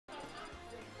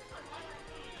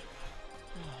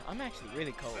I'm actually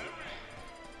really cold.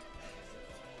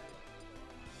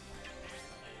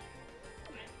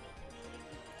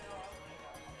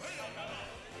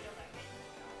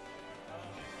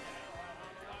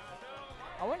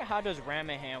 I wonder how does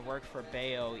Ramen Hand work for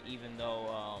Bayo, even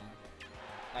though,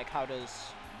 like how does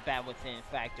Bat Within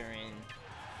factor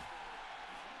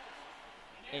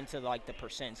into like the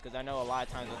percents? Because I know a lot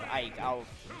of times with Ike,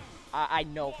 I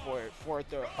know for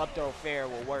up throw fair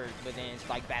will work, but then it's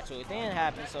like Bat Within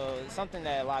happens, so it's something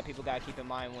that a lot of people gotta keep in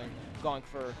mind when going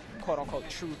for quote unquote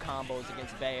true combos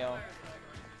against Bayo.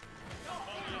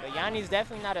 But Llany's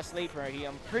definitely not a sleeper.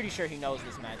 I'm pretty sure he knows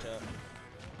this matchup.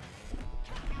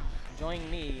 Joining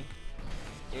me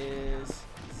is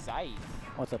Scythe.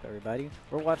 What's up, everybody?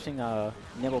 We're watching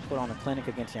Nibble put on a clinic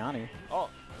against Llany. Oh.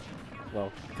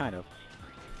 Well, kind of.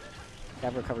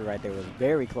 That recovery right there was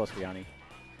very close for Llany.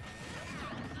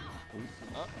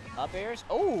 Up airs?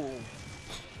 Oh!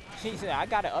 She said, I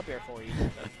got an up air for you.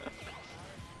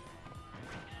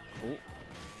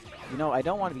 You know, I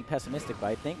don't want to be pessimistic, but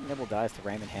I think Nibble dies to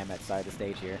Ramen Ham at side of the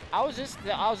stage here. I was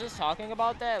just talking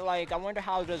about that. Like, I wonder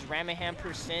how does Ramen Ham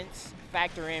percents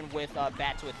factor in with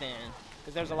Bats Within?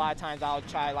 Because there's a lot of times I'll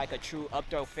try like a true up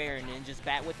throw fair and then just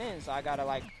Bat Within. So I gotta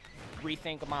like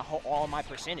rethink all my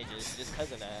percentages just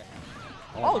because of that.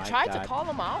 Oh, tried to call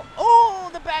him out. Oh,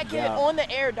 the back hit on the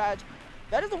air dodge.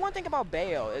 That is the one thing about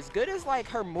Bayo. As good as like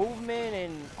her movement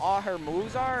and all her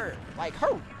moves are, like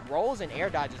her rolls and air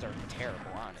dodges are terrible,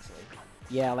 honestly.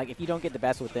 Yeah, like if you don't get the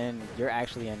Bats Within, you're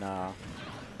actually in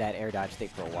that air dodge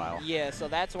state for a while. Yeah, so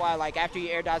that's why like after you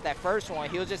air dodge that first one,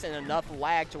 he was just in enough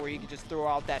lag to where you could just throw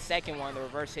out that second one. The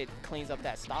reverse hit cleans up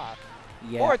that stock.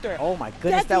 Yeah. Oh my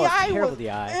goodness, that was terrible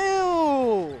DI.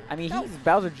 Ew. I mean, he's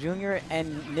Bowser Jr.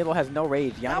 and Nibble has no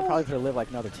rage. Llany probably could have lived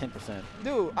like another 10%.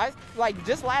 Dude, I like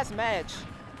just last match,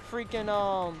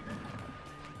 freaking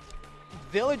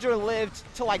Villager lived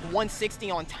to like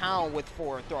 160 on town with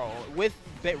forward throw with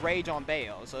rage on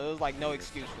Bayo, so it was like no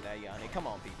excuse for that, Llany. Come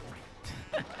on,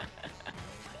 people.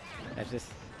 That's just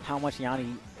how much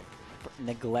Llany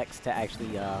neglects to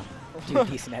actually do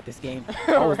decent at this game.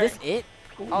 Oh, is this it?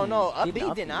 Ooh, oh no, up B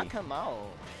did not come out.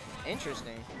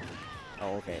 Interesting.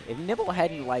 Oh, okay. If Nibble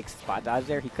hadn't like spot dodge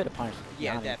there, he could have punched.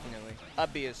 Yeah, Llany. definitely.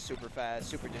 Up B is super fast,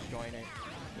 super disjointed.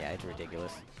 Yeah, it's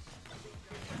ridiculous.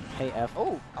 Pay F.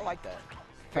 Oh, I like that.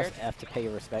 Press F to pay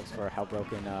your respects for how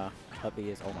broken up B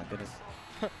is. Oh my goodness.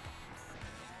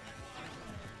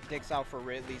 Dicks out for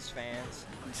Ridley's fans.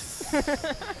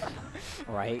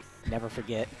 Right. Never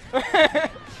forget.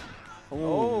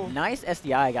 Ooh, nice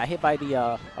SDI. Got hit by the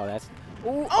oh, that's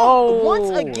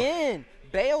once again,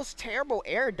 Bayo's terrible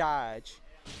air dodge.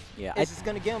 Yeah, it's just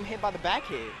gonna get him hit by the back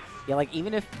hit. Yeah, like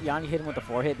even if Llany hit him with the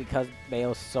forehit because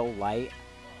Bayo's so light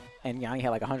and Llany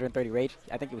had like 130 rage,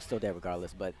 I think it was still dead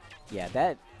regardless. But yeah,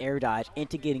 that air dodge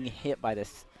into getting hit by the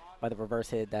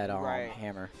reverse hit that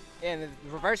hammer. Yeah, and the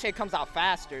reverse hit comes out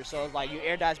faster, so it's like you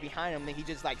air dodge behind him, then he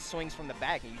just like swings from the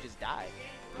back and you just die.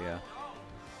 Yeah.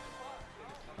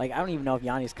 Like I don't even know if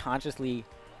Llany's consciously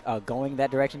going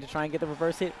that direction to try and get the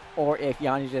reverse hit, or if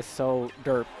Llany's just so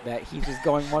derp that he's just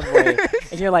going one way,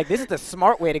 and you're like, this is the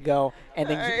smart way to go, and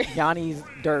then Llany's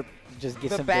derp just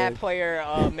gets the bad player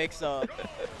mix up.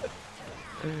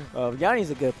 Llany's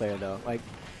a good player though. Like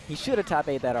he should have top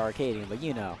 8 that arcading, but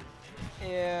you know.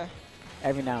 Yeah.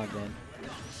 Every now and then.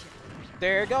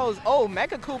 There it goes. Oh,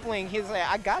 Mecha Koopling. He's like,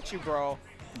 I got you, bro.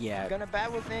 Yeah. Gonna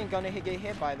Bat Within, gonna get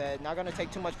hit by that. Not gonna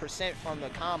take too much percent from the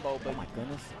combo, but. Oh my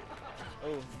goodness.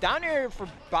 Oh, down there for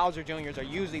Bowser Juniors are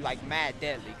usually like mad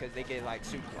deadly because they get like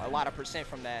a lot of percent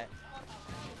from that.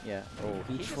 Yeah. Oh,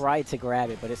 he tried to grab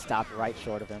it, but it stopped right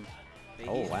short of him.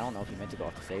 Oh, I don't know if he meant to go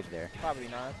off the stage there. Probably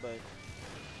not, but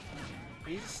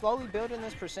he's slowly building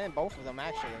this percent, both of them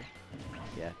actually.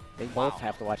 Yeah, they both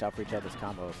have to watch out for each other's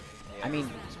combos. Yeah. I mean,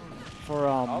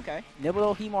 for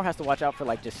Nibble, he more has to watch out for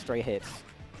like just straight hits.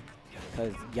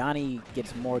 Because Llany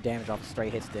gets more damage off of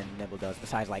straight hits than Nibble does,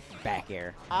 besides like back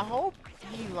air. I hope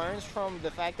he learns from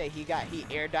the fact that he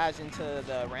air dodged into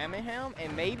the Ramen Ham,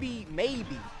 and maybe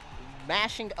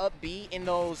mashing up B in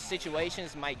those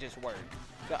situations might just work.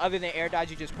 So other than air dodge,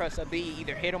 you just press up B,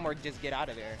 either hit him or just get out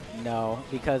of there. No,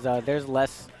 because there's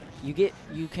less. You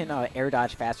can air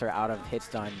dodge faster out of hit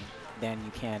stun than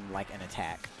you can like an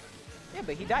attack. Yeah,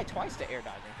 but he died twice to air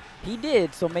dodging. He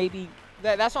did, so maybe.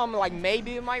 That's why I'm like,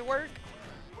 maybe it might work.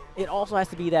 It also has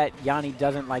to be that Llany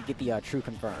doesn't like get the true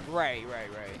confirm. Right.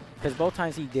 Because both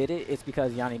times he did it, it's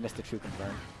because Llany missed the true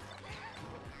confirm.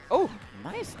 Oh,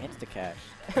 nice insta catch.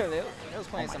 They was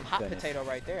playing some hot potato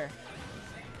right there.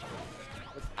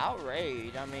 Without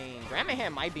rage, I mean, Ramen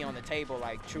Ham might be on the table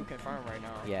like true confirm right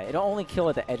now. Yeah, it'll only kill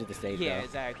at the edge of the stage. Yeah, though.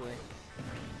 Exactly.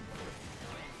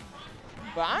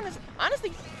 But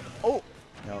honestly, oh.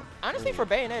 No. Honestly, for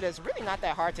Bayonetta, it's really not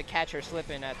that hard to catch her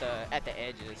slipping at the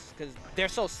edges because they're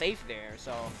so safe there.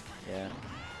 So yeah,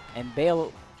 and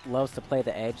Bale loves to play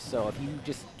the edge. So if you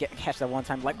just catch that one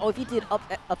time, like if you did up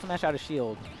smash out of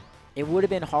shield, it would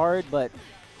have been hard, but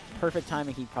perfect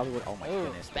timing. He probably would. Oh my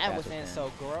goodness, that was in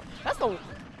so gross. That's the.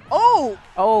 Oh.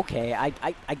 Okay,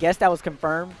 I guess that was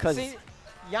confirmed because.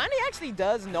 Llany actually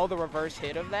does know the reverse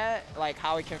hit of that, like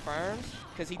how it confirms,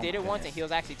 because he did it once and he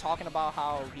was actually talking about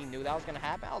how he knew that was going to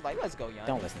happen. I was like, let's go, Llany.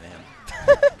 Don't listen to him.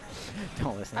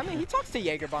 Don't listen to him. I mean, he talks to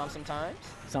Jaeger Bomb sometimes.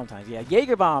 Sometimes, yeah.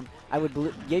 Jaeger Bomb,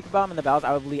 Jaeger Bomb and the battles,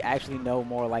 I would believe actually know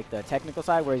more like the technical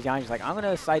side, whereas Llany's like, I'm going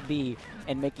to side B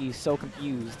and make you so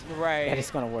confused that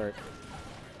it's going to work.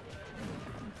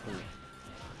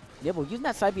 Nibble using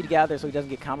that side B to get out there so he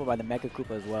doesn't get comboed by the Mecha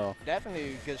Koopa as well.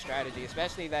 Definitely a good strategy,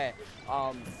 especially that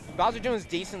Bowser Jr. is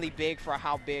decently big for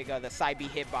how big the side B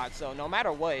hitbox, so no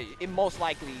matter what, it most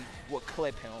likely would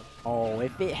clip him. Oh,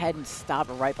 if it hadn't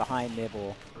stopped right behind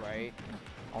Nibble. Right.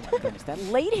 Oh my goodness, that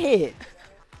late hit!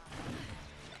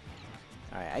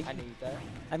 Alright, I need that.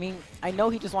 I mean, I know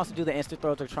he just wants to do the instant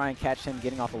throw to try and catch him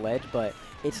getting off a ledge, but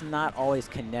it's not always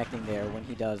connecting there when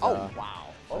he does. Oh, wow.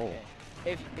 Okay.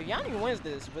 If Llany wins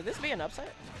this, would this be an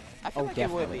upset? I feel like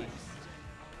definitely. it would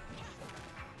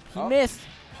be. He missed.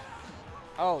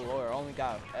 Oh, Lord, only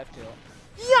got F tilt.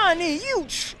 Llany, you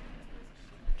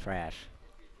trash.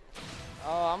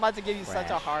 Oh, I'm about to give you such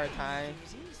a hard time.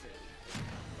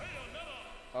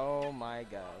 Oh my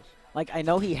gosh. Like, I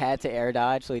know he had to air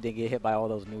dodge so he didn't get hit by all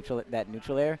those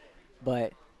neutral air,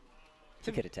 but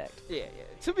he could have teched. Yeah.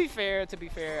 To be fair,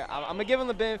 I'm going to give him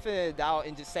the benefit of the doubt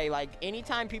and just say, like,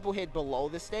 anytime people hit below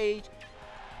the stage,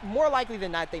 more likely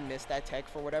than not, they miss that tech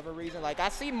for whatever reason. Like, I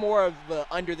see more of the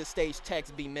under the stage techs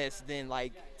be missed than,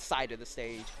 like, side of the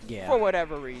stage for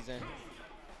whatever reason.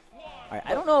 All right,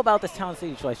 I don't know about this Town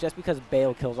City choice just because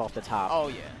Bale kills off the top. Oh,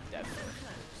 yeah,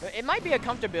 definitely. It might be a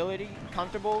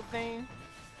comfortable thing,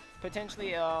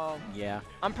 potentially. Yeah.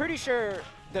 I'm pretty sure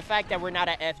the fact that we're not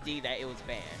at FD that it was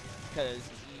banned. Because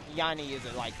Llany is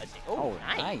like a... Oh,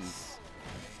 nice.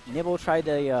 Nibble tried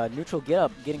the neutral get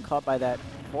up, getting caught by that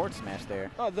forward smash there.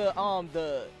 Oh,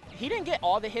 he didn't get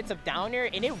all the hits of down air,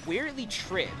 and it weirdly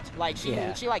tripped. Like she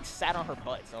like sat on her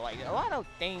butt. So like a lot of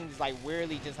things like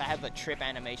weirdly just have a trip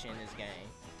animation in this game.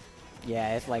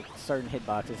 Yeah, it's like certain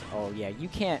hitboxes. Oh yeah, you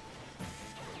can't.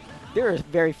 There are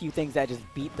very few things that just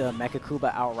beat the Mecha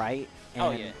Koopa outright.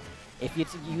 And if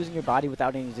it's using your body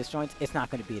without any disjoints, it's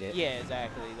not going to beat it. Yeah,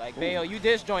 exactly. Like, Bayo, you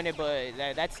disjointed, but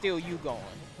that's still you going.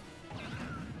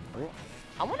 Ooh.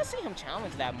 I want to see him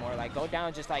challenge that more. Like, go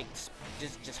down just, like,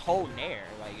 just hold nair.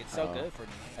 Like, it's so good for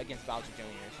against Bowser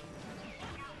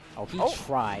Jr.'s. Oh, he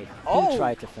tried. He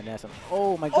tried to finesse him.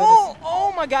 Oh, my goodness.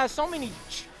 Oh, my God. So many.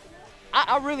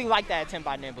 I really like that attempt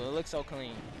by Nibble. It looks so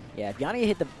clean. Yeah, if Llany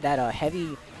hit that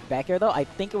heavy back air, though, I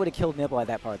think it would have killed Nibble at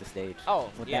that part of the stage.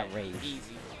 Oh, with that rage.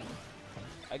 Easy.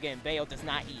 Again, Bale does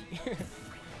not eat.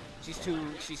 she's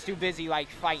too busy like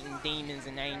fighting demons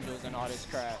and angels and all this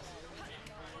crap.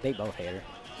 They both hate her.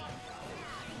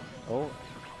 Oh.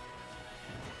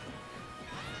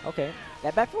 Okay.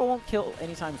 That back throw won't kill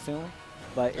anytime soon,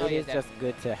 but it is just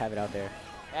good to have it out there.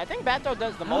 Yeah, I think back throw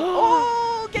does the most.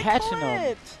 Oh, get catching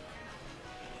him.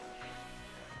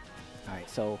 All right,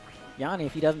 so Llany,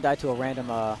 if he doesn't die to a random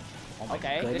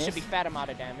this should be fat amount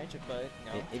of damage, but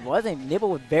no. It wasn't. Nibble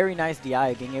with very nice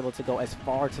DI, being able to go as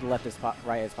far to the left as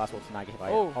right as possible to not get hit by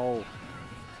it. Oh.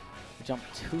 Jump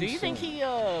too soon. Do you think he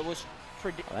was...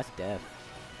 Oh, that's death.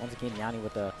 Once again, Llany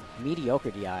with a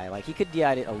mediocre DI. Like, he could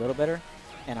DI it a little better,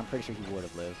 and I'm pretty sure he would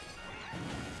have lived.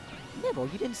 Nibble,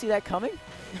 you didn't see that coming?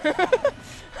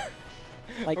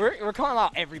 Like, we're calling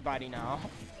out everybody now.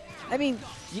 I mean,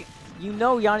 you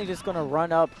know Llany's just going to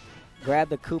run up, grab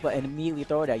the Koopa, and immediately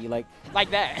throw it at you. Like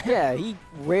that. Yeah, he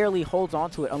rarely holds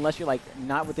on to it unless you're, like,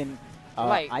 not within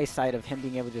eyesight of him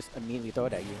being able to just immediately throw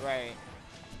it at you. Right.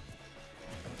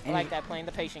 I like that, playing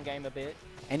the patient game a bit.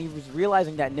 And he was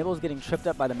realizing that Nibble's getting tripped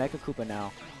up by the Mecha Koopa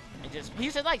now. And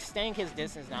he's just, like, staying his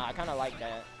distance now. I kind of like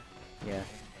that. Yeah.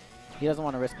 He doesn't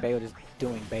want to risk Bayo just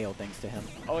doing Bayo things to him.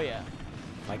 Oh, yeah.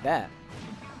 Like that.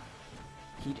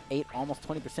 He ate almost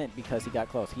 20% because he got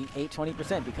close. He ate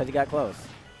 20% because he got close.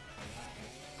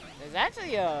 There's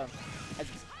actually as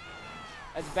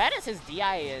bad as his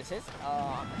DI is, his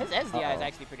SDI is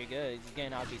actually pretty good. He's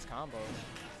getting out these combos.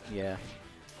 Yeah.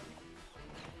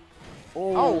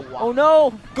 Oh, wow. Oh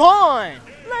no! Gone!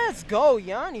 Let's go,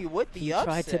 Llany with the upset.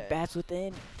 He tried to bats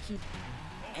within,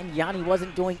 and Llany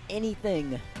wasn't doing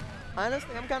anything.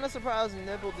 Honestly, I'm kind of surprised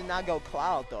Nibble did not go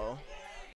Cloud, though.